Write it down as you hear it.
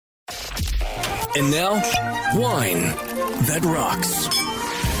And now, wine that rocks.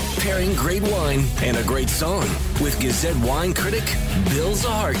 Pairing great wine and a great song with Gazette wine critic Bill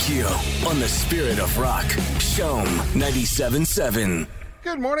Zaharkio on the Spirit of Rock. Shom 97.7.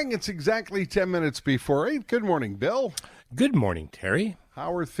 Good morning. It's exactly 10 minutes before 8. Good morning, Bill. Good morning, Terry.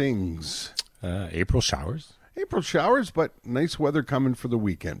 How are things? April showers. April showers, but nice weather coming for the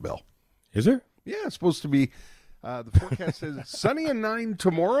weekend, Bill. Is there? Yeah, it's supposed to be, the forecast says sunny and 9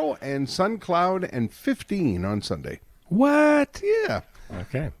 tomorrow and sun cloud and 15 on Sunday. What? Yeah.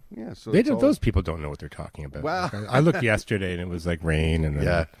 Okay. Yeah. So those people don't know what they're talking about. Well, I looked yesterday and it was like rain and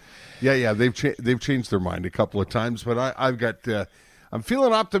then, yeah. They've changed their mind a couple of times, but I've got. I'm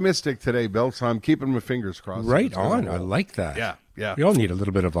feeling optimistic today, Bill. So I'm keeping my fingers crossed. Right on. I like that. Yeah. We all need a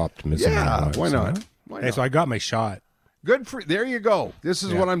little bit of optimism. Yeah. In our lives, Why not? Huh? Why Hey, not? so I got my shot. Good for there. You go. This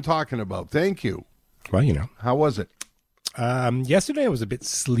is what I'm talking about. Thank you. Well, you know. How was it? Yesterday I was a bit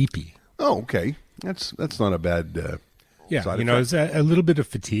sleepy. Oh, okay. That's not a bad. Yeah, side you know, effect. it's a little bit of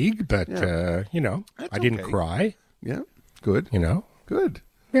fatigue, but you know, That's I didn't okay. cry. Yeah. Good. You know. Good.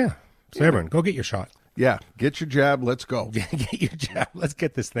 Yeah. So everyone, go get your shot. Yeah. Get your jab. Let's go. Get your jab. Let's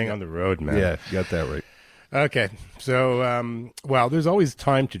get this thing on the road, man. Yeah. Got that right. Okay. So, well, there's always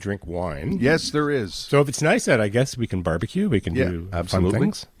time to drink wine. Yes, there is. So if it's nice out, I guess we can barbecue. We can do absolutely. fun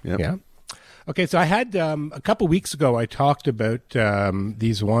things. Yep. Yeah. Okay. So I had a couple weeks ago. I talked about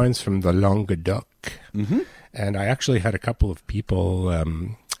these wines from the Languedoc, and I actually had a couple of people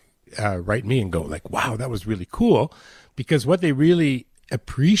write me and go like, "Wow, that was really cool," because what they really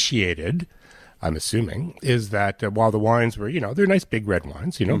appreciated, I'm assuming, is that while the wines were, you know, they're nice big red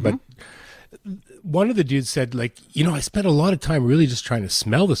wines, you know, but one of the dudes said, like, you know, I spent a lot of time really just trying to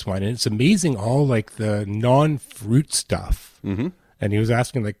smell this wine, and it's amazing all like the non-fruit stuff. Mm-hmm. And he was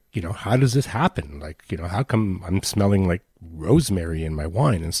asking, like, you know, how does this happen? Like, you know, how come I'm smelling like rosemary in my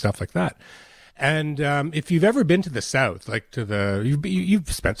wine and stuff like that? And if you've ever been to the South, like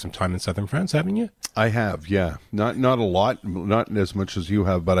you've spent some time in Southern France, haven't you? I have, yeah. Not a lot, not as much as you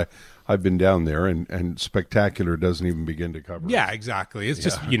have, but I've been down there, and spectacular doesn't even begin to cover. Yeah, exactly. It's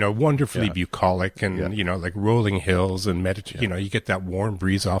just, you know, wonderfully bucolic and, you know, like rolling hills and, you know, you get that warm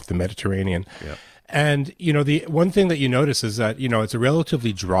breeze off the Mediterranean. Yeah. And, you know, the one thing that you notice is that, you know, it's a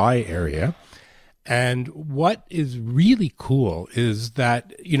relatively dry area. And what is really cool is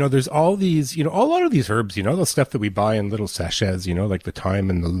that, you know, there's all these, you know, a lot of these herbs, you know, the stuff that we buy in little sachets, you know, like the thyme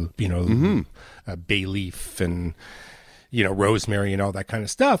and the, you know, bay leaf and, you know, rosemary and all that kind of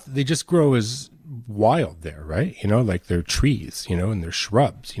stuff. They just grow as wild there, right? You know, like they're trees, you know, and they're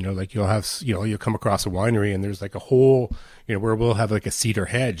shrubs, you know, like you'll have, you know, you'll come across a winery and there's like a whole, you know, where we'll have like a cedar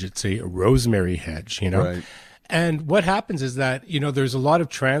hedge. It's a rosemary hedge, you know? Right. And what happens is that, you know, there's a lot of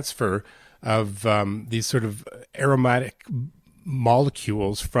transfer of these sort of aromatic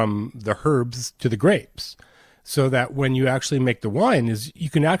molecules from the herbs to the grapes, so that when you actually make the wine, is you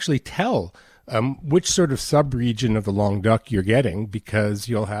can actually tell which sort of subregion of the Languedoc you're getting, because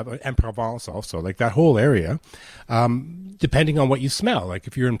you'll have, and Provence also, like that whole area, depending on what you smell. Like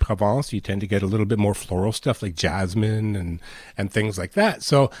if you're in Provence, you tend to get a little bit more floral stuff like jasmine and things like that.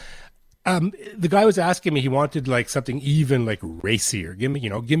 So the guy was asking me, he wanted like something even like racier. Give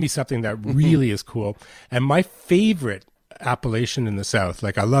me something that really is cool. And my favorite appellation in the South,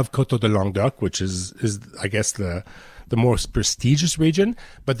 like I love Coteaux de Languedoc, which is I guess the most prestigious region,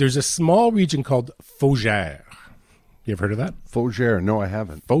 but there's a small region called Fougères. You ever heard of that? Fougères? No, I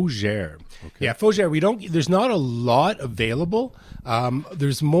haven't. Fougères. Okay. Yeah, Fougères. There's not a lot available.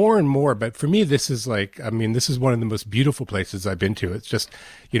 There's more and more, but for me, this is this is one of the most beautiful places I've been to. It's just,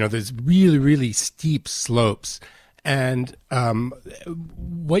 you know, there's really, really steep slopes. And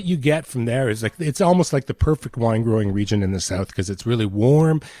what you get from there is like, it's almost like the perfect wine growing region in the South, because it's really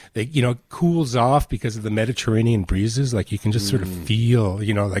warm. It, you know, cools off because of the Mediterranean breezes. Like you can just sort of feel,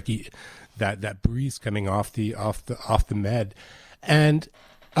 you know, like that breeze coming off the med. And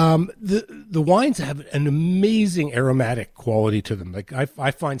the wines have an amazing aromatic quality to them. Like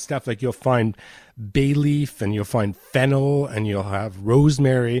I find stuff like you'll find bay leaf and you'll find fennel and you'll have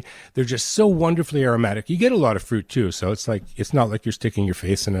rosemary. They're just so wonderfully aromatic. You get a lot of fruit too, so it's like, it's not like you're sticking your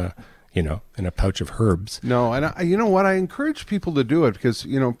face in a pouch of herbs. No, and you know what? I encourage people to do it, because,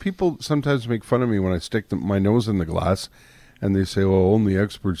 you know, people sometimes make fun of me when I stick my nose in the glass, and they say, "Oh, only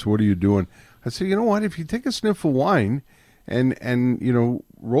experts. What are you doing?" I say, you know what? If you take a sniff of wine and you know,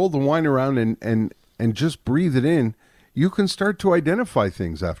 roll the wine around and just breathe it in, you can start to identify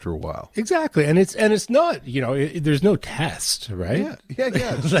things after a while. Exactly, and it's not, you know, there's no test, right? Yeah.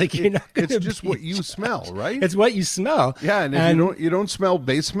 It's, like you're not. It's just what you smell, right? It's what you smell. Yeah, and if you don't smell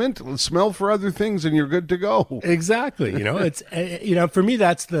basement, smell for other things, and you're good to go. Exactly, you know, it's you know, for me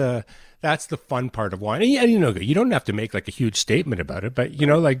that's the that's the fun part of wine. And, you know, you don't have to make like a huge statement about it, but, you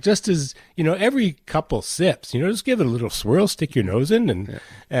know, like just as, you know, every couple sips, you know, just give it a little swirl, stick your nose in,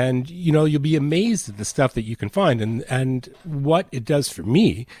 and, you know, you'll be amazed at the stuff that you can find. And what it does for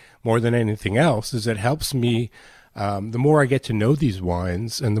me more than anything else is it helps me, the more I get to know these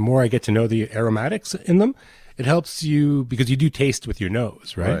wines and the more I get to know the aromatics in them, it helps you because you do taste with your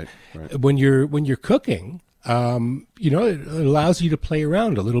nose, right? Right. When you're cooking, you know, it allows you to play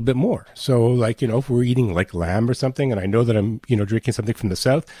around a little bit more. So like, you know, if we're eating like lamb or something and I know that I'm, you know, drinking something from the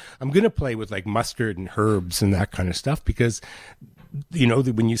South, I'm going to play with like mustard and herbs and that kind of stuff because, you know,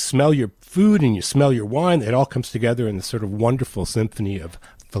 when you smell your food and you smell your wine, it all comes together in this sort of wonderful symphony of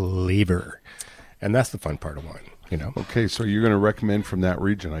flavor. And that's the fun part of wine. You know. Okay, so you're going to recommend from that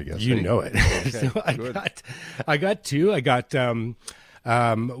region, I guess. You know it. Okay, so I got two. I got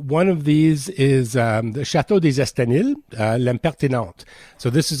one of these is the Chateau des Estanils, L'Impertinente. So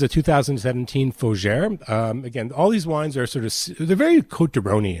this is a 2017 Fougère. Again, all these wines are sort of they're very Côte de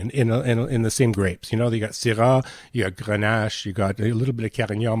Rhône in the same grapes. You know, you got Syrah, you got Grenache, you got a little bit of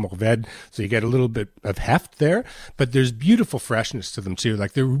Carignan, Mourvèdre. So you get a little bit of heft there, but there's beautiful freshness to them too.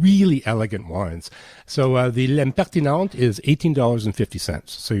 Like they're really elegant wines. So the L'Impertinente is $18.50.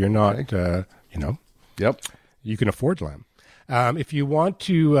 So you're not, you know, you can afford lamb. If you want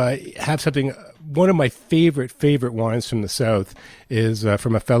to have something, one of my favorite wines from the South is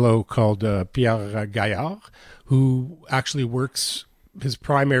from a fellow called Pierre Gaillard, who actually works, his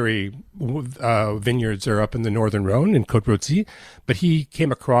primary vineyards are up in the Northern Rhone in Côte-Rôtie, but he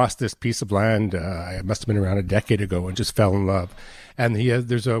came across this piece of land, it must have been around a decade ago, and just fell in love. And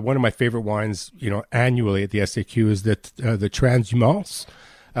there's one of my favorite wines, you know, annually at the SAQ is the Transhumance.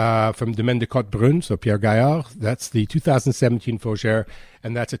 From Domaine de Côte-Brune, so Pierre Gaillard. That's the 2017 Fougère,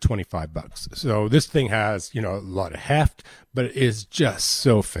 and that's at $25. So this thing has, you know, a lot of heft, but it is just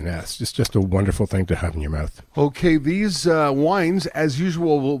so finesse. It's just a wonderful thing to have in your mouth. Okay, these wines, as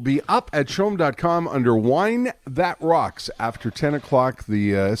usual, will be up at CHOM.com under Wine That Rocks. After 10 o'clock,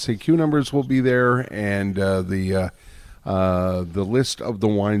 the SAQ numbers will be there, and the list of the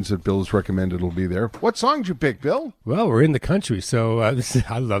wines that Bill's recommended will be there. What song did you pick, Bill? Well, we're in the country, so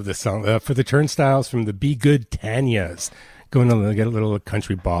I love this song. For the Turnstiles from the Be Good Tanyas. Going to get a little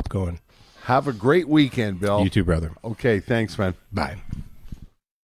country bop going. Have a great weekend, Bill. You too, brother. Okay, thanks, man. Bye.